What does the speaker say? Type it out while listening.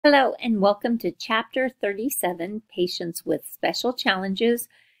Hello and welcome to Chapter 37, Patients with Special Challenges.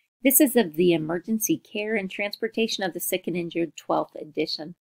 This is of the Emergency Care and Transportation of the Sick and Injured 12th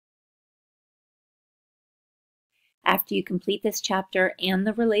edition. After you complete this chapter and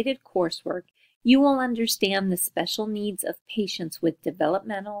the related coursework, you will understand the special needs of patients with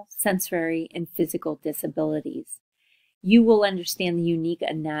developmental, sensory, and physical disabilities. You will understand the unique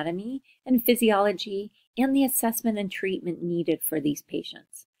anatomy and physiology and the assessment and treatment needed for these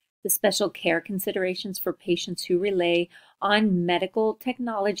patients. The special care considerations for patients who rely on medical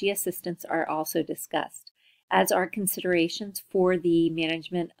technology assistance are also discussed, as are considerations for the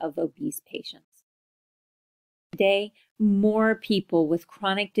management of obese patients. Today, more people with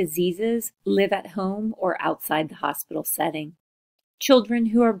chronic diseases live at home or outside the hospital setting. Children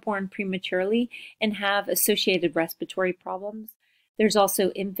who are born prematurely and have associated respiratory problems. There's also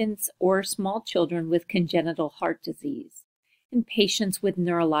infants or small children with congenital heart disease, and patients with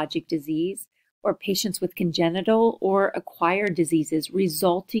neurologic disease, or patients with congenital or acquired diseases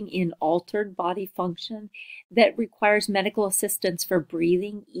resulting in altered body function that requires medical assistance for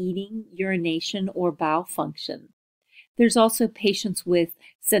breathing, eating, urination, or bowel function. There's also patients with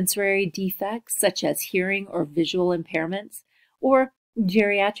sensory defects such as hearing or visual impairments, or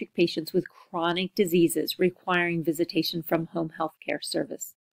geriatric patients with chronic diseases requiring visitation from home health care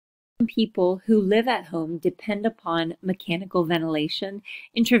service. People who live at home depend upon mechanical ventilation,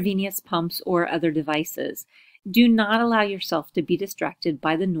 intravenous pumps, or other devices. Do not allow yourself to be distracted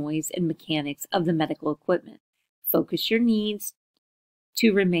by the noise and mechanics of the medical equipment. Focus your needs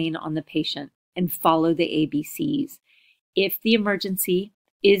to remain on the patient and follow the ABCs. If the emergency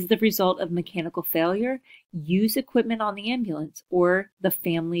is the result of mechanical failure, use equipment on the ambulance or the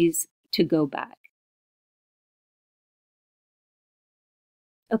family's to-go bag.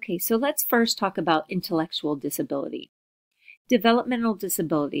 Okay, so let's first talk about intellectual disability. Developmental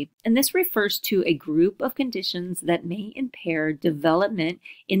disability, and this refers to a group of conditions that may impair development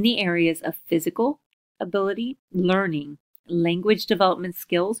in the areas of physical ability, learning, language development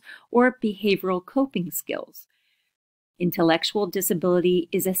skills, or behavioral coping skills. Intellectual disability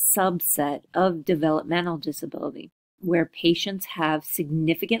is a subset of developmental disability, where patients have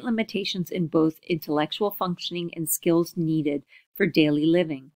significant limitations in both intellectual functioning and skills needed for daily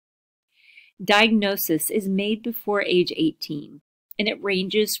living. Diagnosis is made before age 18, and it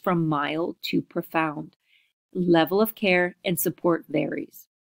ranges from mild to profound. Level of care and support varies.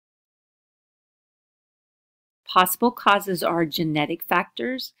 Possible causes are genetic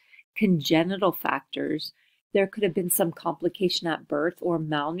factors, congenital factors. There could have been some complication at birth or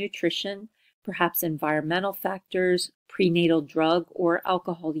malnutrition, perhaps environmental factors, prenatal drug or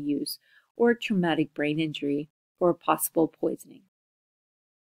alcohol use, or traumatic brain injury, or possible poisoning.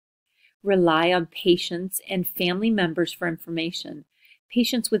 Rely on patients and family members for information.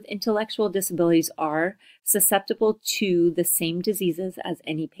 Patients with intellectual disabilities are susceptible to the same diseases as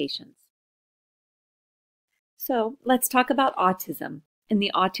any patients. So let's talk about autism and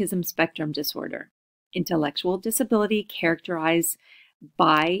the autism spectrum disorder. Intellectual disability characterized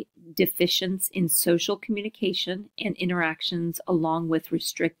by deficiency in social communication and interactions, along with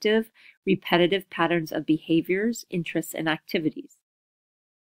restrictive, repetitive patterns of behaviors, interests, and activities.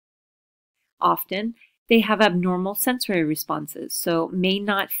 Often, they have abnormal sensory responses, so may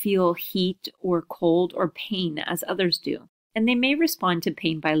not feel heat or cold or pain as others do, and they may respond to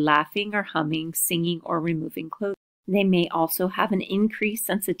pain by laughing or humming, singing, or removing clothing. They may also have an increased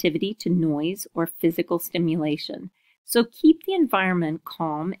sensitivity to noise or physical stimulation, so keep the environment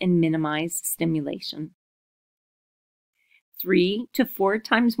calm and minimize stimulation. 3 to 4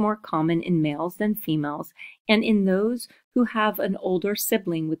 times more common in males than females, and in those who have an older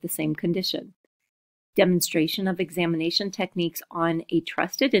sibling with the same condition. Demonstration of examination techniques on a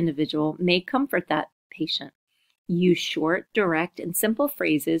trusted individual may comfort that patient. Use short, direct, and simple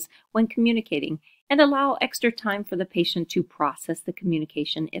phrases when communicating, and allow extra time for the patient to process the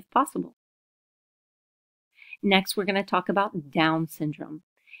communication if possible. Next, we're going to talk about Down syndrome.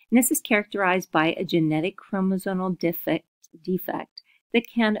 And this is characterized by a genetic chromosomal defect that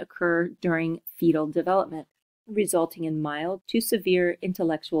can occur during fetal development, resulting in mild to severe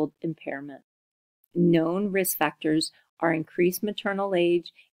intellectual impairment. Known risk factors are increased maternal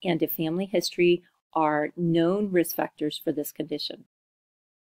age and a family history are known risk factors for this condition.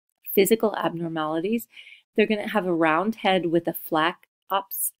 Physical abnormalities, they're going to have a round head with a flat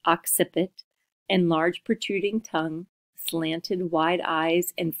occiput and large protruding tongue, slanted wide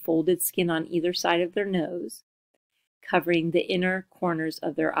eyes, and folded skin on either side of their nose, covering the inner corners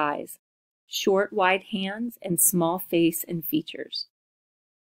of their eyes, short wide hands, and small face and features.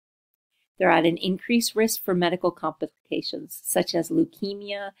 They're at an increased risk for medical complications such as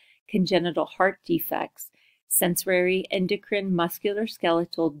leukemia, congenital heart defects, sensory, endocrine,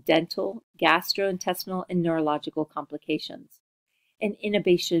 musculoskeletal, dental, gastrointestinal, and neurological complications. And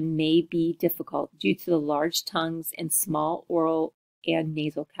intubation may be difficult due to the large tongues and small oral and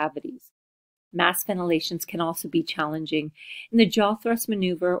nasal cavities. Mass ventilations can also be challenging, and the jaw thrust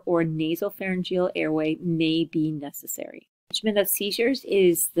maneuver or nasopharyngeal airway may be necessary. Management of seizures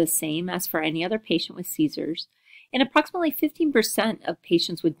is the same as for any other patient with seizures. In approximately 15% of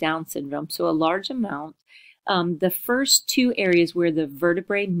patients with Down syndrome, so a large amount, the first two areas where the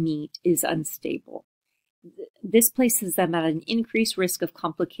vertebrae meet is unstable. This places them at an increased risk of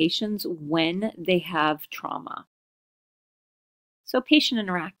complications when they have trauma. So patient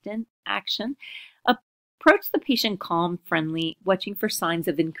interaction. Approach the patient calm, friendly, watching for signs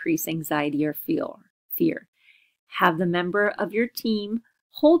of increased anxiety or fear. Have the member of your team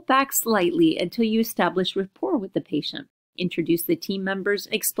hold back slightly until you establish rapport with the patient. Introduce the team members,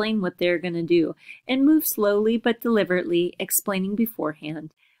 explain what they're going to do, and move slowly but deliberately, explaining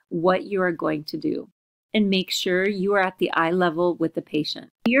beforehand what you are going to do. And make sure you are at the eye level with the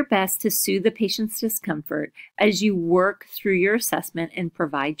patient. Do your best to soothe the patient's discomfort as you work through your assessment and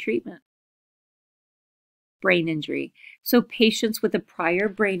provide treatment. Brain injury. So patients with a prior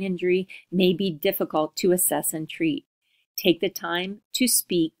brain injury may be difficult to assess and treat. Take the time to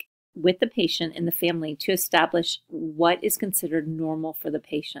speak with the patient and the family to establish what is considered normal for the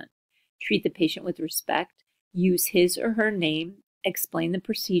patient. Treat the patient with respect. Use his or her name. Explain the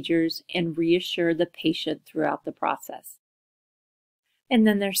procedures, and reassure the patient throughout the process. And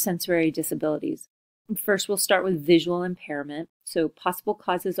then there's sensory disabilities. First, we'll start with visual impairment. So possible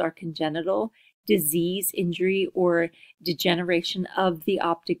causes are congenital, disease, injury, or degeneration of the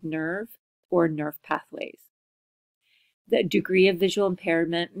optic nerve or nerve pathways. The degree of visual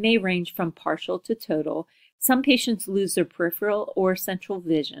impairment may range from partial to total. Some patients lose their peripheral or central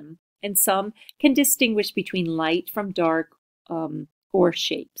vision, and some can distinguish between light from dark or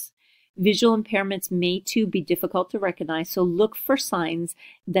shapes. Visual impairments may too be difficult to recognize, so look for signs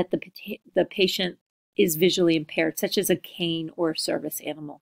that the patient is visually impaired, such as a cane or a service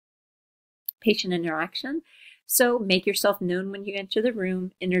animal. Patient interaction. So make yourself known when you enter the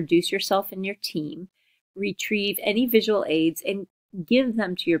room, introduce yourself and your team, retrieve any visual aids, and give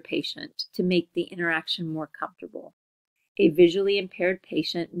them to your patient to make the interaction more comfortable. A visually impaired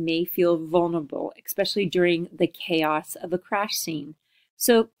patient may feel vulnerable, especially during the chaos of a crash scene.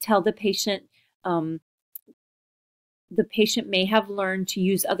 So tell the patient may have learned to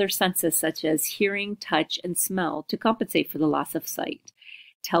use other senses such as hearing, touch, and smell to compensate for the loss of sight.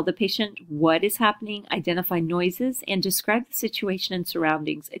 Tell the patient what is happening, identify noises, and describe the situation and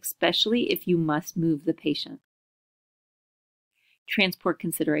surroundings, especially if you must move the patient. Transport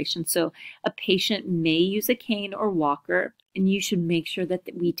consideration. So a patient may use a cane or walker, and you should make sure that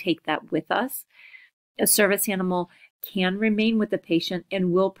we take that with us. A service animal can remain with the patient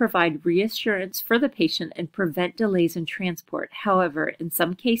and will provide reassurance for the patient and prevent delays in transport. However, in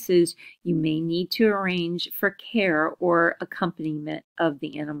some cases, you may need to arrange for care or accompaniment of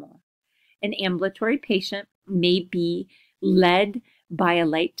the animal. An ambulatory patient may be led by a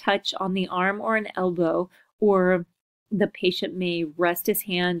light touch on the arm or an elbow, or the patient may rest his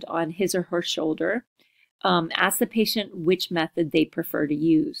hand on his or her shoulder. Ask the patient which method they prefer to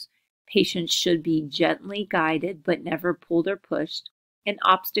use. Patients should be gently guided but never pulled or pushed, and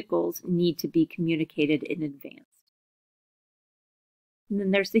obstacles need to be communicated in advance. And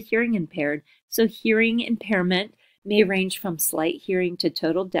then there's the hearing impaired. So hearing impairment may range from slight hearing to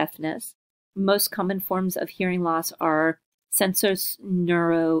total deafness. Most common forms of hearing loss are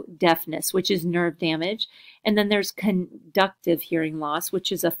sensorineurodeafness, which is nerve damage, and then there's conductive hearing loss,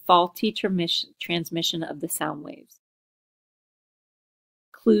 which is a faulty transmission of the sound waves.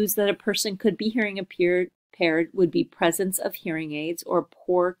 Clues that a person could be hearing impaired would be presence of hearing aids or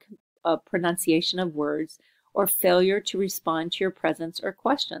poor pronunciation of words or failure to respond to your presence or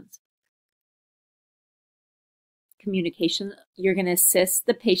questions. Communication, you're going to assist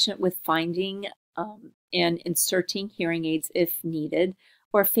the patient with finding and inserting hearing aids if needed,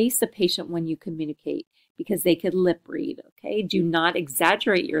 or face the patient when you communicate because they could lip read, okay? Do not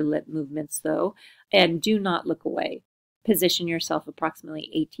exaggerate your lip movements though, and do not look away. Position yourself approximately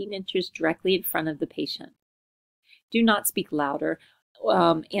 18 inches directly in front of the patient. Do not speak louder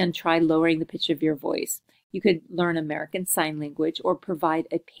and try lowering the pitch of your voice. You could learn American Sign Language or provide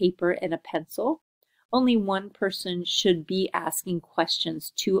a paper and a pencil. Only one person should be asking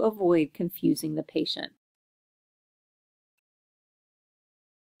questions to avoid confusing the patient.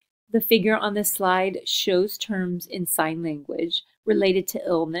 The figure on this slide shows terms in sign language related to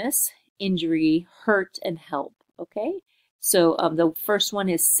illness injury, hurt, and help. Okay, so the first one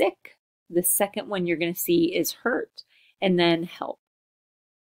is sick. The second one you're going to see is hurt, and then help.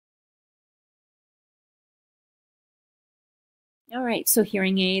 All right, so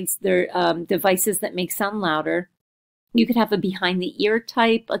hearing aids, they're devices that make sound louder. You could have a behind the ear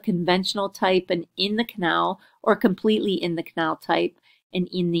type, a conventional type, an in the canal, or completely in the canal type, an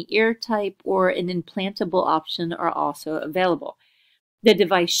in the ear type, or an implantable option are also available. The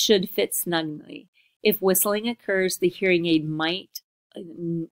device should fit snugly. If whistling occurs, the hearing aid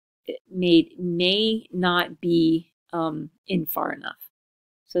may not be in far enough.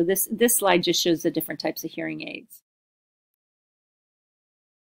 So this slide just shows the different types of hearing aids.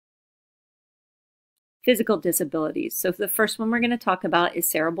 Physical disabilities. So the first one we're going to talk about is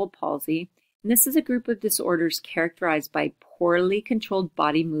cerebral palsy. And this is a group of disorders characterized by poorly controlled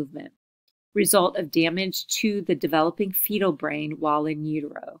body movement, result of damage to the developing fetal brain while in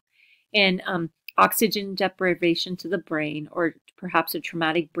utero, and oxygen deprivation to the brain, or perhaps a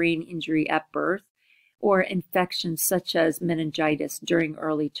traumatic brain injury at birth, or infections such as meningitis during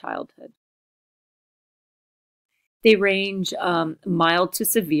early childhood. They range mild to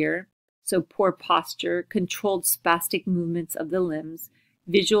severe, so poor posture, controlled spastic movements of the limbs,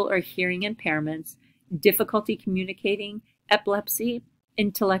 visual or hearing impairments, difficulty communicating, epilepsy,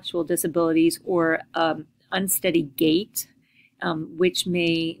 intellectual disabilities, or unsteady gait, which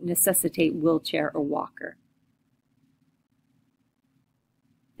may necessitate wheelchair or walker.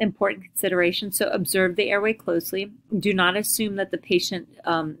 Important consideration, so observe the airway closely. Do not assume that the patient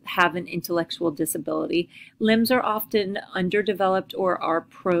have an intellectual disability. Limbs are often underdeveloped or are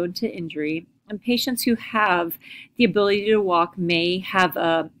prone to injury, and patients who have the ability to walk may have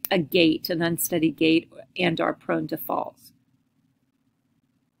a gait, an unsteady gait, and are prone to falls.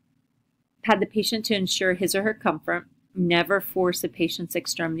 Pad the patient to ensure his or her comfort. Never force a patient's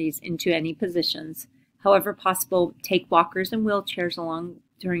extremities into any positions. However possible, take walkers and wheelchairs along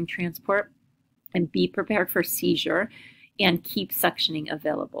during transport, and be prepared for seizure, and keep suctioning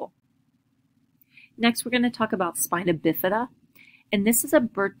available. Next, we're going to talk about spina bifida, and this is a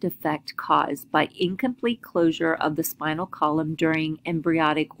birth defect caused by incomplete closure of the spinal column during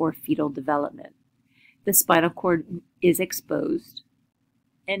embryonic or fetal development. The spinal cord is exposed,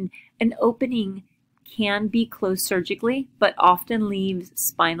 and an opening can be closed surgically, but often leaves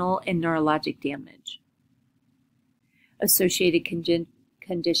spinal and neurologic damage. Associated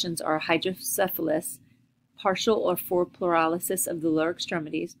conditions are hydrocephalus, partial or full paralysis of the lower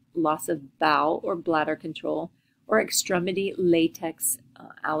extremities, loss of bowel or bladder control, or extremity latex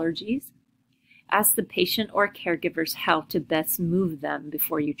allergies. Ask the patient or caregivers how to best move them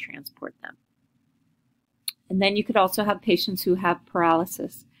before you transport them. And then you could also have patients who have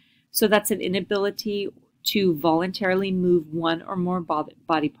paralysis. So that's an inability to voluntarily move one or more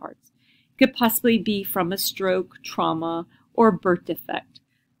body parts. It could possibly be from a stroke, trauma, or birth defect.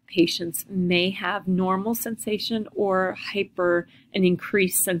 Patients may have normal sensation or hyper and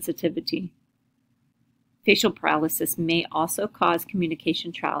increased sensitivity. Facial paralysis may also cause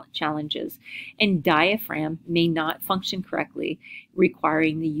communication challenges, and diaphragm may not function correctly,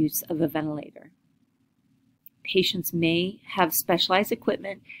 requiring the use of a ventilator. Patients may have specialized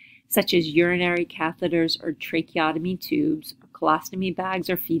equipment such as urinary catheters or tracheotomy tubes, or colostomy bags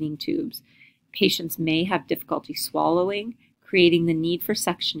or feeding tubes. Patients may have difficulty swallowing, creating the need for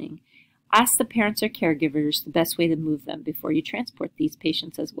suctioning. Ask the parents or caregivers the best way to move them before you transport these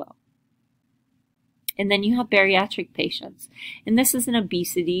patients as well. And then you have bariatric patients. And this is an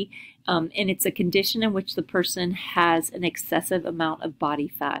obesity, and it's a condition in which the person has an excessive amount of body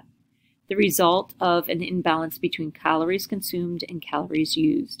fat, the result of an imbalance between calories consumed and calories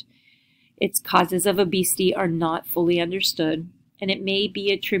used. Its causes of obesity are not fully understood, and it may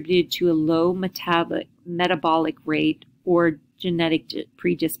be attributed to a low metabolic rate or genetic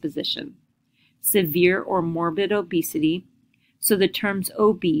predisposition. Severe or morbid obesity, so the terms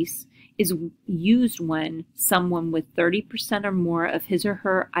obese, is used when someone with 30% or more of his or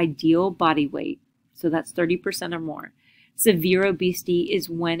her ideal body weight, so that's 30% or more. Severe obesity is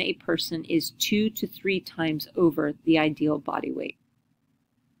when a person is 2 to 3 times over the ideal body weight.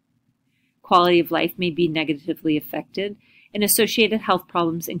 Quality of life may be negatively affected, and associated health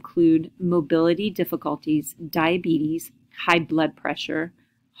problems include mobility difficulties, diabetes, high blood pressure,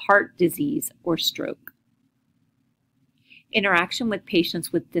 heart disease, or stroke. Interaction with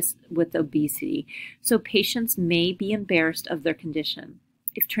patients with obesity. So patients may be embarrassed of their condition.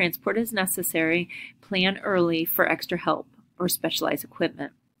 If transport is necessary, plan early for extra help or specialized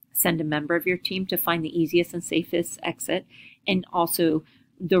equipment. Send a member of your team to find the easiest and safest exit, and also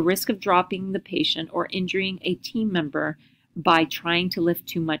the risk of dropping the patient or injuring a team member by trying to lift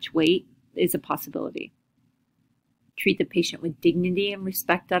too much weight is a possibility. Treat the patient with dignity and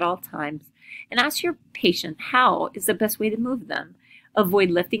respect at all times, and ask your patient how is the best way to move them. Avoid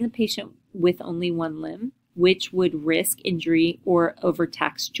lifting the patient with only one limb, which would risk injury or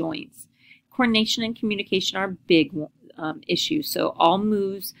overtax joints. Coordination and communication are big issues, so all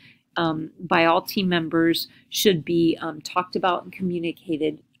moves by all team members should be talked about and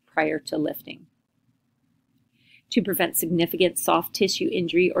communicated prior to lifting. To prevent significant soft tissue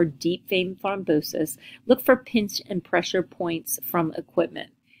injury or deep vein thrombosis, look for pinch and pressure points from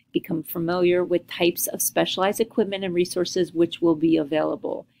equipment. Become familiar with types of specialized equipment and resources which will be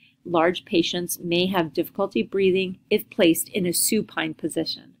available. Large patients may have difficulty breathing if placed in a supine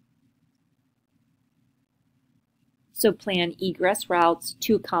position. So plan egress routes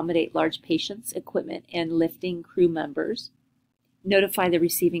to accommodate large patients, equipment, and lifting crew members. Notify the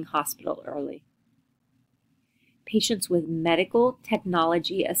receiving hospital early. Patients with medical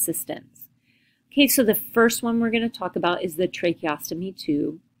technology assistance. Okay, so the first one we're going to talk about is the tracheostomy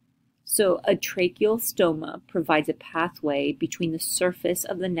tube. So a tracheostoma provides a pathway between the surface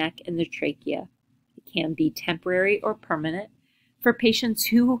of the neck and the trachea. It can be temporary or permanent. For patients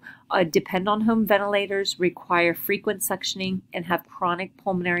who depend on home ventilators, require frequent suctioning, and have chronic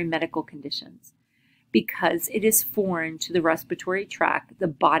pulmonary medical conditions. Because it is foreign to the respiratory tract, the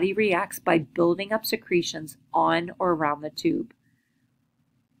body reacts by building up secretions on or around the tube.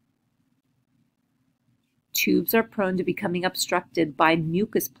 Tubes are prone to becoming obstructed by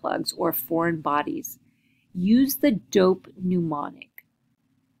mucus plugs or foreign bodies. Use the DOPE mnemonic.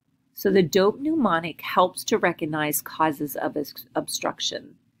 So the DOPE mnemonic helps to recognize causes of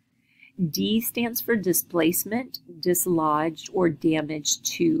obstruction. D stands for displacement, dislodged, or damaged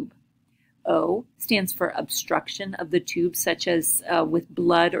tube. O stands for obstruction of the tube, such as with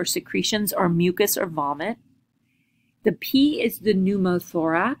blood or secretions or mucus or vomit. The P is the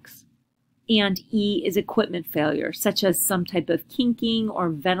pneumothorax, and E is equipment failure, such as some type of kinking or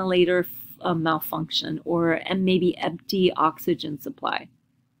ventilator malfunction, and maybe empty oxygen supply.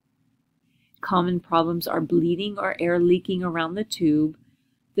 Common problems are bleeding or air leaking around the tube.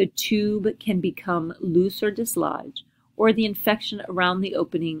 The tube can become loose or dislodged, or the infection around the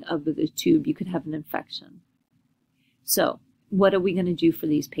opening of the tube. You could have an infection. So, what are we going to do for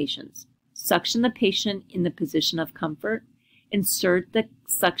these patients? Suction the patient in the position of comfort. Insert the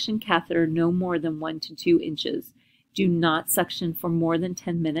suction catheter no more than 1 to 2 inches. Do not suction for more than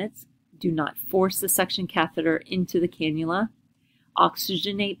 10 minutes. Do not force the suction catheter into the cannula.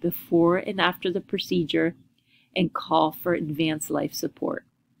 Oxygenate before and after the procedure, and call for advanced life support.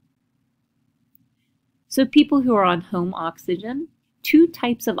 So people who are on home oxygen, 2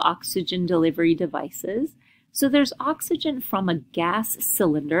 types of oxygen delivery devices. So there's oxygen from a gas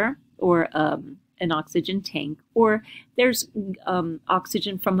cylinder or an oxygen tank, or there's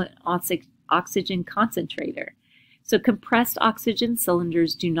oxygen from an oxygen concentrator. So compressed oxygen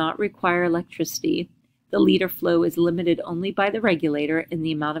cylinders do not require electricity. The liter flow is limited only by the regulator and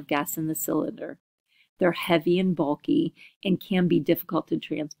the amount of gas in the cylinder. They're heavy and bulky and can be difficult to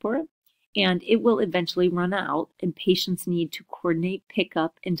transport, and it will eventually run out, and patients need to coordinate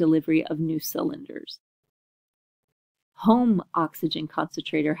pickup and delivery of new cylinders. Home oxygen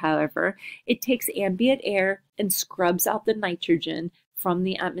concentrator, however, it takes ambient air and scrubs out the nitrogen from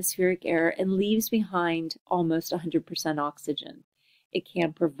the atmospheric air and leaves behind almost 100% oxygen. It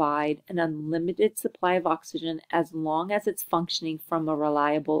can provide an unlimited supply of oxygen as long as it's functioning from a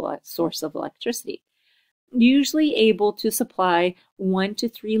reliable source of electricity. Usually able to supply 1 to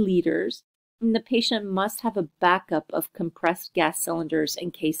 3 liters, and the patient must have a backup of compressed gas cylinders in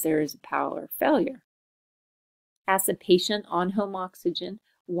case there is a power failure. Ask the patient on home oxygen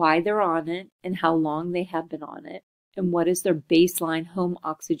why they're on it and how long they have been on it, and what is their baseline home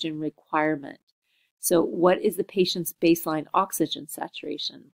oxygen requirement. So what is the patient's baseline oxygen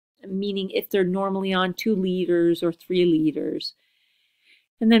saturation? Meaning if they're normally on 2 liters or 3 liters.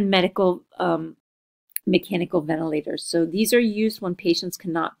 And then mechanical ventilators. So these are used when patients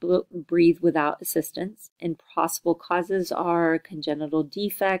cannot breathe without assistance, and possible causes are congenital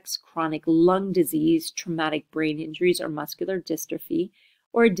defects, chronic lung disease, traumatic brain injuries or muscular dystrophy,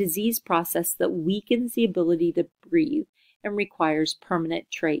 or a disease process that weakens the ability to breathe and requires permanent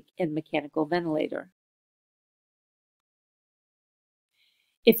trach and mechanical ventilator.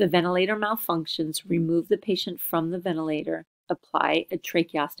 If the ventilator malfunctions, remove the patient from the ventilator, apply a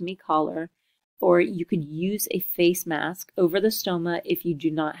tracheostomy collar, or you could use a face mask over the stoma if you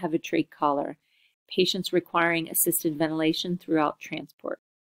do not have a trach collar. Patients requiring assisted ventilation throughout transport.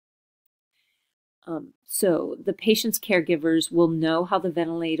 So the patient's caregivers will know how the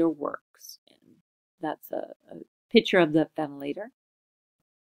ventilator works. And that's a picture of the ventilator.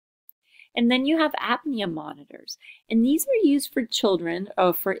 And then you have apnea monitors. And these are used for children,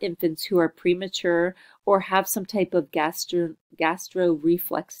 for infants who are premature or have some type of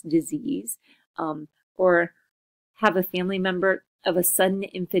gastro-reflux disease, or have a family member of a sudden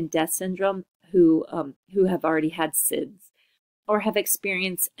infant death syndrome who have already had SIDS or have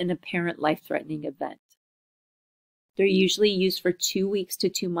experienced an apparent life-threatening event. They're usually used for 2 weeks to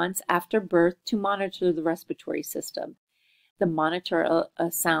 2 months after birth to monitor the respiratory system. The monitor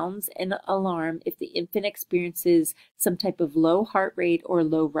sounds an alarm if the infant experiences some type of low heart rate or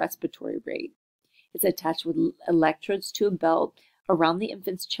low respiratory rate. It's attached with electrodes to a belt around the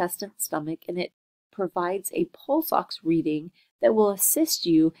infant's chest and stomach, and it provides a pulse ox reading that will assist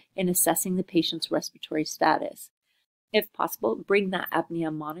you in assessing the patient's respiratory status. If possible, bring that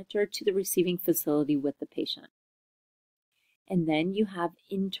apnea monitor to the receiving facility with the patient. And then you have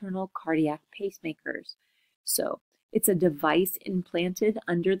internal cardiac pacemakers. So it's a device implanted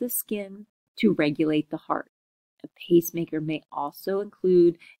under the skin to regulate the heart. A pacemaker may also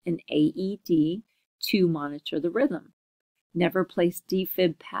include an AED to monitor the rhythm. Never place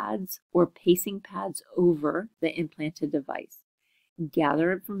defib pads or pacing pads over the implanted device.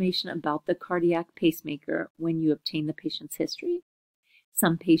 Gather information about the cardiac pacemaker when you obtain the patient's history.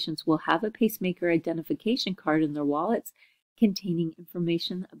 Some patients will have a pacemaker identification card in their wallets containing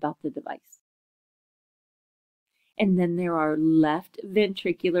information about the device. And then there are left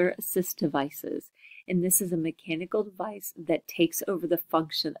ventricular assist devices. And this is a mechanical device that takes over the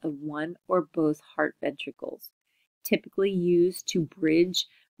function of one or both heart ventricles, typically used to bridge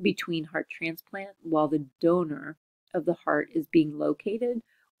between heart transplant while the donor of the heart is being located,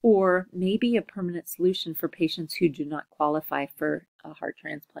 or maybe a permanent solution for patients who do not qualify for a heart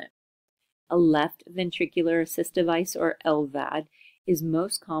transplant. A left ventricular assist device, or LVAD, is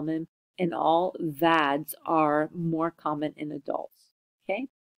most common, and all VADs are more common in adults. Okay,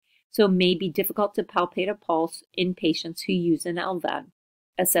 so it may be difficult to palpate a pulse in patients who use an LVAD.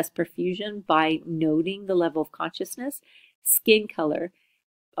 Assess perfusion by noting the level of consciousness, skin color,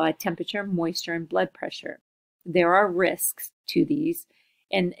 temperature, moisture, and blood pressure. There are risks to these,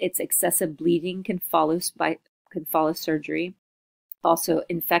 and its excessive bleeding can follow surgery. Also,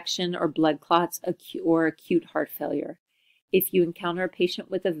 infection or blood clots or acute heart failure. If you encounter a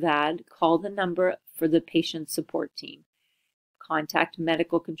patient with a VAD, call the number for the patient support team. Contact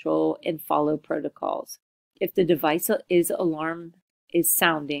medical control and follow protocols. If the device alarm is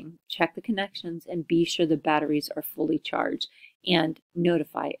sounding, check the connections and be sure the batteries are fully charged, and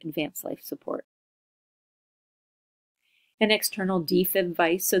notify advanced life support. An external defib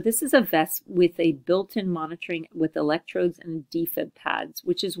device. So this is a vest with a built-in monitoring with electrodes and defib pads,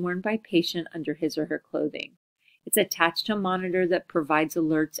 which is worn by patient under his or her clothing. It's attached to a monitor that provides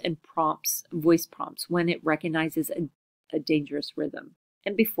alerts and voice prompts when it recognizes a dangerous rhythm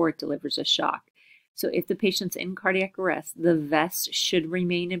and before it delivers a shock. So if the patient's in cardiac arrest, the vest should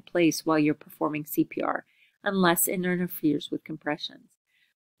remain in place while you're performing CPR, unless it interferes with compressions.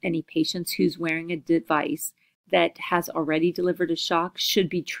 Any patients who's wearing a device that has already delivered a shock should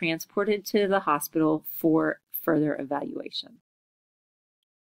be transported to the hospital for further evaluation.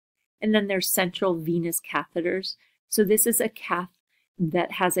 And then there's central venous catheters. So this is a cath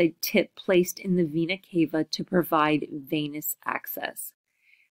that has a tip placed in the vena cava to provide venous access.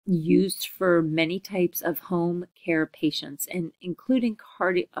 Used for many types of home care patients, and including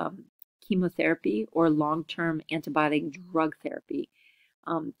chemotherapy or long-term antibiotic drug therapy,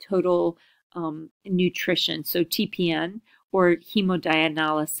 total nutrition, so TPN, or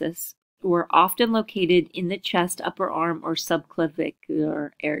hemodialysis, were often located in the chest, upper arm, or subclavicular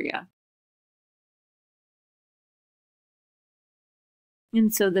area.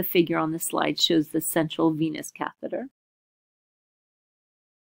 And so the figure on the slide shows the central venous catheter.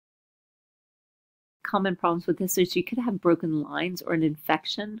 Common problems with this is you could have broken lines or an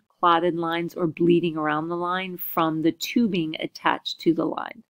infection, clotted lines, or bleeding around the line from the tubing attached to the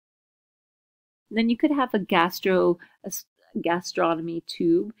line. And then you could have a gastrostomy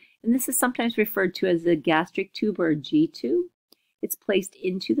tube, and this is sometimes referred to as a gastric tube or a G-tube. It's placed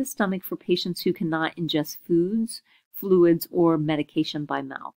into the stomach for patients who cannot ingest foods, fluids, or medication by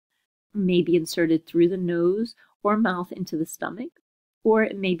mouth. It may be inserted through the nose or mouth into the stomach, or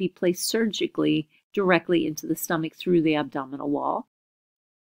it may be placed surgically directly into the stomach through the abdominal wall.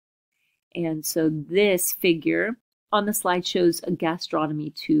 And so this figure on the slide shows a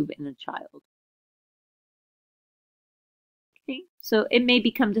gastrostomy tube in a child. Okay, so it may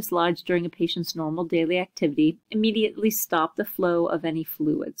become dislodged during a patient's normal daily activity. Immediately stop the flow of any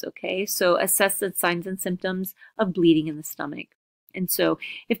fluids, okay? So assess the signs and symptoms of bleeding in the stomach. And so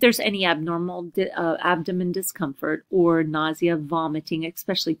if there's any abnormal abdomen discomfort or nausea, vomiting,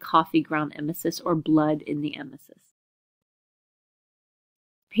 especially coffee ground emesis or blood in the emesis.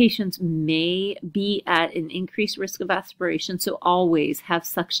 Patients may be at an increased risk of aspiration, so always have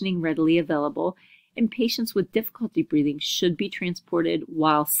suctioning readily available. And patients with difficulty breathing should be transported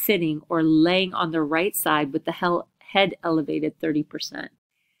while sitting or laying on the right side with the head elevated 30%.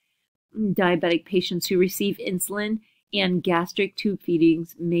 Diabetic patients who receive insulin and gastric tube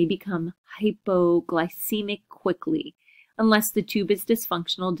feedings may become hypoglycemic quickly. Unless the tube is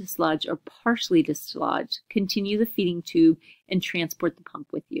dysfunctional, dislodged, or partially dislodged, continue the feeding tube and transport the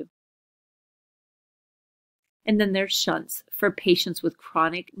pump with you. And then there's shunts for patients with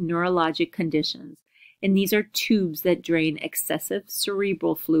chronic neurologic conditions. And these are tubes that drain excessive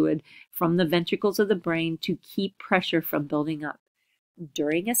cerebral fluid from the ventricles of the brain to keep pressure from building up.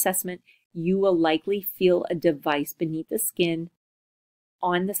 During assessment, you will likely feel a device beneath the skin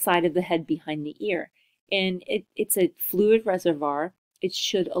on the side of the head behind the ear. And it's a fluid reservoir. It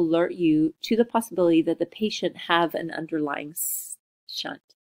should alert you to the possibility that the patient have an underlying shunt.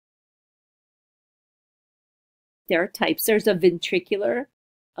 There are types. There's a ventricular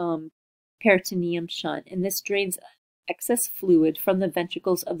peritoneum shunt, and this drains excess fluid from the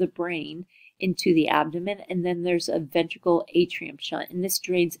ventricles of the brain into the abdomen. And then there's a ventricle atrium shunt, and this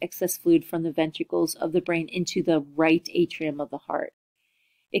drains excess fluid from the ventricles of the brain into the right atrium of the heart.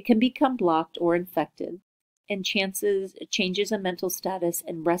 It can become blocked or infected, and changes in mental status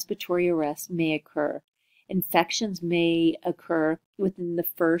and respiratory arrest may occur. Infections may occur within the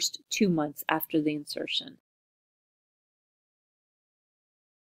first 2 months after the insertion.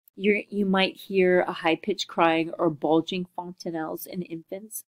 You might hear a high-pitched crying or bulging fontanelles in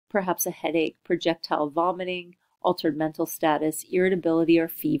infants, perhaps a headache, projectile vomiting, altered mental status, irritability or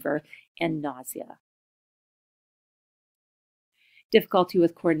fever, and nausea. Difficulty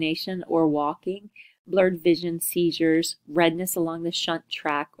with coordination or walking, blurred vision, seizures, redness along the shunt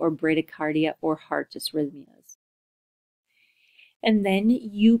track, or bradycardia or heart dysrhythmias. And then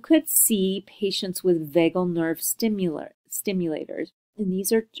you could see patients with vagal nerve stimulators. And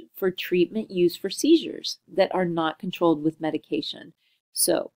these are for treatment used for seizures that are not controlled with medication.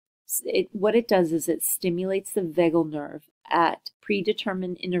 So what it does is it stimulates the vagal nerve at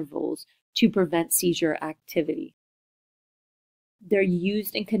predetermined intervals to prevent seizure activity. They're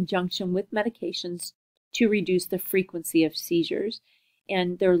used in conjunction with medications to reduce the frequency of seizures,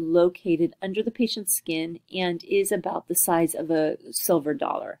 and they're located under the patient's skin and is about the size of a silver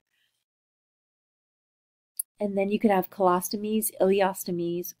dollar. And then you could have colostomies,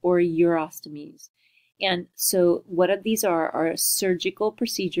 ileostomies, or urostomies. And so what these are a surgical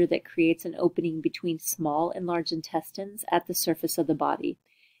procedure that creates an opening between small and large intestines at the surface of the body.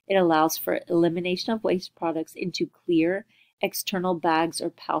 It allows for elimination of waste products into clear external bags or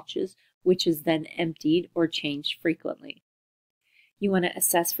pouches, which is then emptied or changed frequently. You want to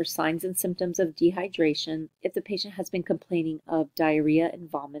assess for signs and symptoms of dehydration if the patient has been complaining of diarrhea and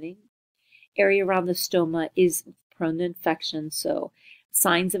vomiting. Area around the stoma is prone to infection, so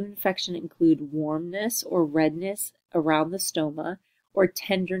signs of infection include warmness or redness around the stoma or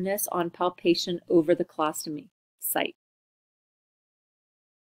tenderness on palpation over the colostomy site.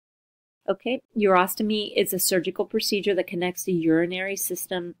 Okay, urostomy is a surgical procedure that connects the urinary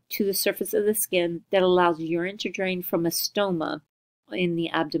system to the surface of the skin that allows urine to drain from a stoma in the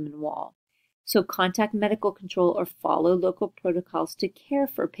abdomen wall. So contact medical control or follow local protocols to care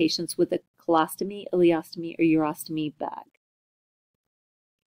for patients with a colostomy, ileostomy, or urostomy bag.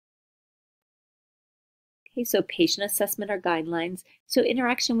 Okay, so patient assessment or guidelines. So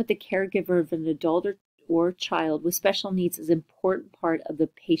interaction with the caregiver of an adult or child with special needs is an important part of the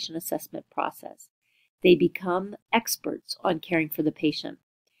patient assessment process. They become experts on caring for the patient.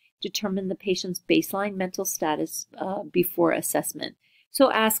 Determine the patient's baseline mental status before assessment.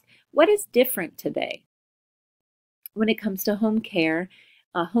 So ask, what is different today? When it comes to home care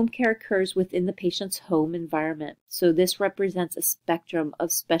occurs within the patient's home environment. So this represents a spectrum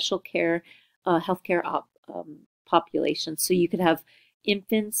of special care healthcare populations. So you could have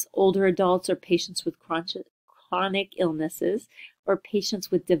infants, older adults, or patients with chronic illnesses, or patients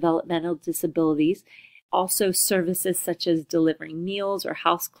with developmental disabilities. Also services such as delivering meals or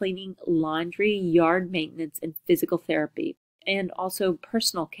house cleaning, laundry, yard maintenance, and physical therapy. And also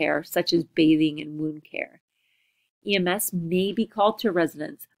personal care such as bathing and wound care. EMS may be called to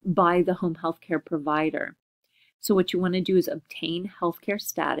residents by the home health care provider. So what you want to do is obtain healthcare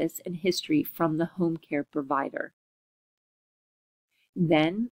status and history from the home care provider.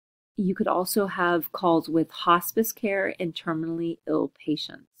 Then you could also have calls with hospice care and terminally ill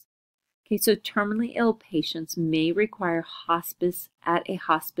patients. Okay, so terminally ill patients may require hospice at a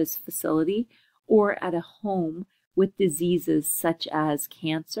hospice facility or at a home with diseases such as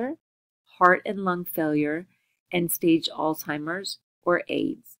cancer, heart and lung failure, end-stage Alzheimer's, or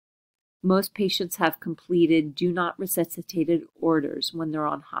AIDS. Most patients have completed do not resuscitated orders when they're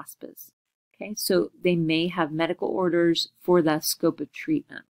on hospice. Okay, so they may have medical orders for the scope of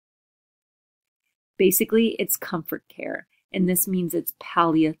treatment. Basically, it's comfort care, and this means it's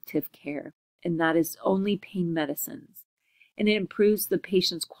palliative care, and that is only pain medicines. And it improves the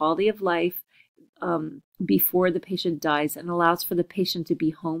patient's quality of life before the patient dies and allows for the patient to be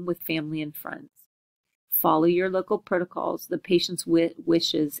home with family and friends. Follow your local protocols, the patient's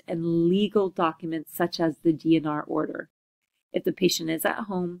wishes, and legal documents such as the DNR order. If the patient is at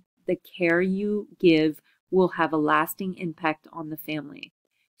home, the care you give will have a lasting impact on the family.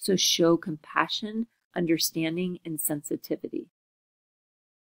 So show compassion, understanding, and sensitivity.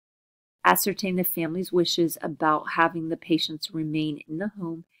 Ascertain the family's wishes about having the patients remain in the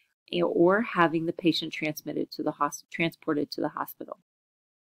home or having the patient transported to the hospital.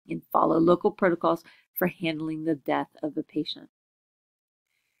 And follow local protocols for handling the death of the patient.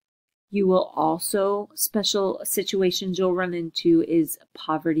 You will also, special situations you'll run into is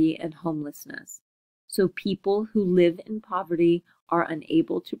poverty and homelessness. So people who live in poverty are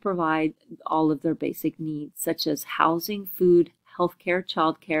unable to provide all of their basic needs, such as housing, food, healthcare,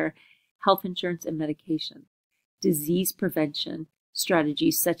 childcare, health insurance, and medication. Disease prevention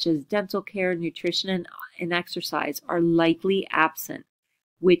strategies such as dental care, nutrition, and exercise are likely absent,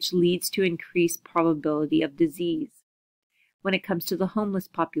 which leads to increased probability of disease. When it comes to the homeless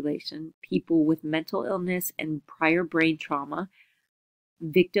population, people with mental illness and prior brain trauma,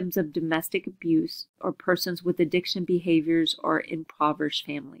 victims of domestic abuse, or persons with addiction behaviors or impoverished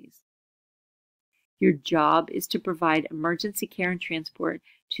families. Your job is to provide emergency care and transport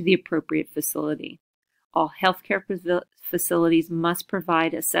to the appropriate facility. All healthcare facilities must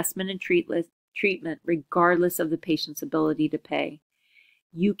provide assessment and treatment regardless of the patient's ability to pay.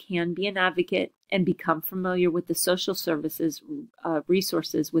 You can be an advocate and become familiar with the social services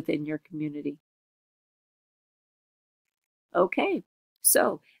resources within your community. Okay,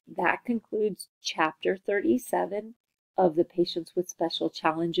 so that concludes Chapter 37 of the Patients with Special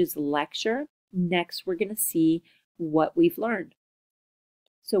Challenges lecture. Next, we're going to see what we've learned.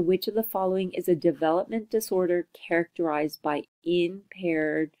 So which of the following is a development disorder characterized by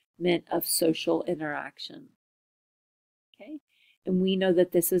impairment of social interaction? Okay. And we know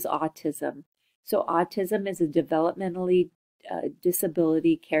that this is autism. So autism is a developmentally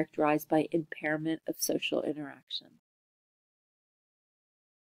disability characterized by impairment of social interaction.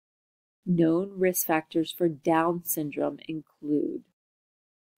 Known risk factors for Down syndrome include,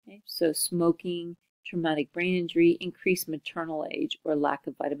 so smoking, traumatic brain injury, increased maternal age, or lack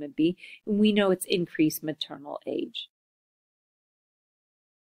of vitamin B. And we know it's increased maternal age.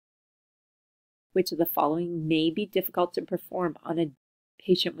 Which of the following may be difficult to perform on a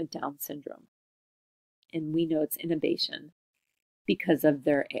patient with Down syndrome? And we know it's intubation because of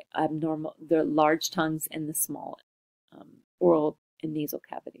their large tongues and the small oral and nasal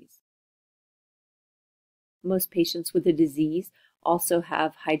cavities. Most patients with the disease also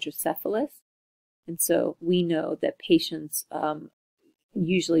have hydrocephalus, and so we know that patients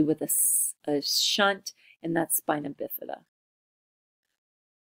usually with a shunt, and that's spina bifida.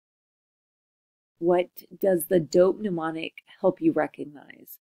 What does the dope mnemonic help you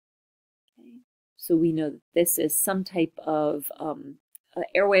recognize? Okay. So we know that this is some type of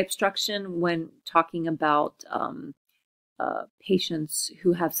airway obstruction when talking about patients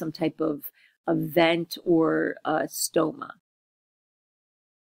who have some type of a vent or a stoma.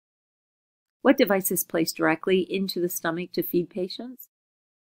 What device is placed directly into the stomach to feed patients?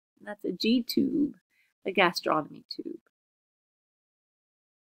 And that's a G tube, a gastrostomy tube.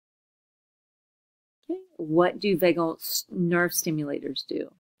 Okay. What do vagal nerve stimulators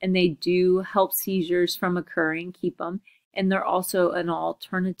do? And they do help seizures from occurring, keep them, and they're also an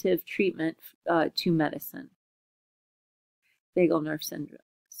alternative treatment to medicine. Vagal nerve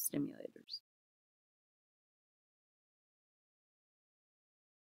stimulators.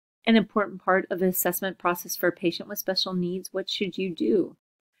 An important part of the assessment process for a patient with special needs, what should you do?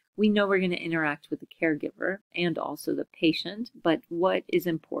 We know we're going to interact with the caregiver and also the patient, but what is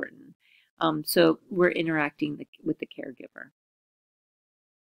important? So we're interacting with the caregiver.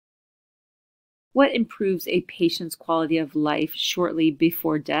 What improves a patient's quality of life shortly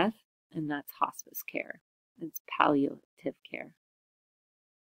before death? And that's hospice care. It's palliative care.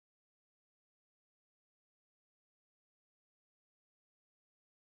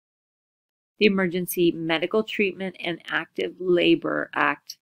 The Emergency Medical Treatment and Active Labor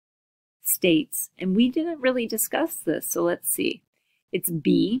Act states, and we didn't really discuss this, so let's see. It's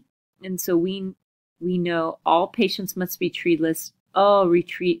B, and so we know all patients must be treated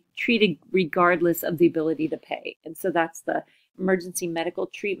regardless of the ability to pay, and so that's the Emergency Medical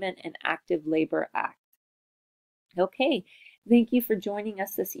Treatment and Active Labor Act. Okay, thank you for joining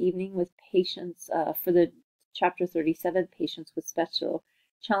us this evening with patients for the Chapter 37, Patients with Special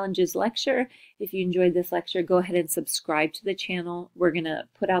Challenges lecture. If you enjoyed this lecture, go ahead and subscribe to the channel. We're going to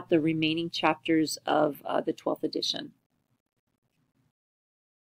put out the remaining chapters of the 12th edition.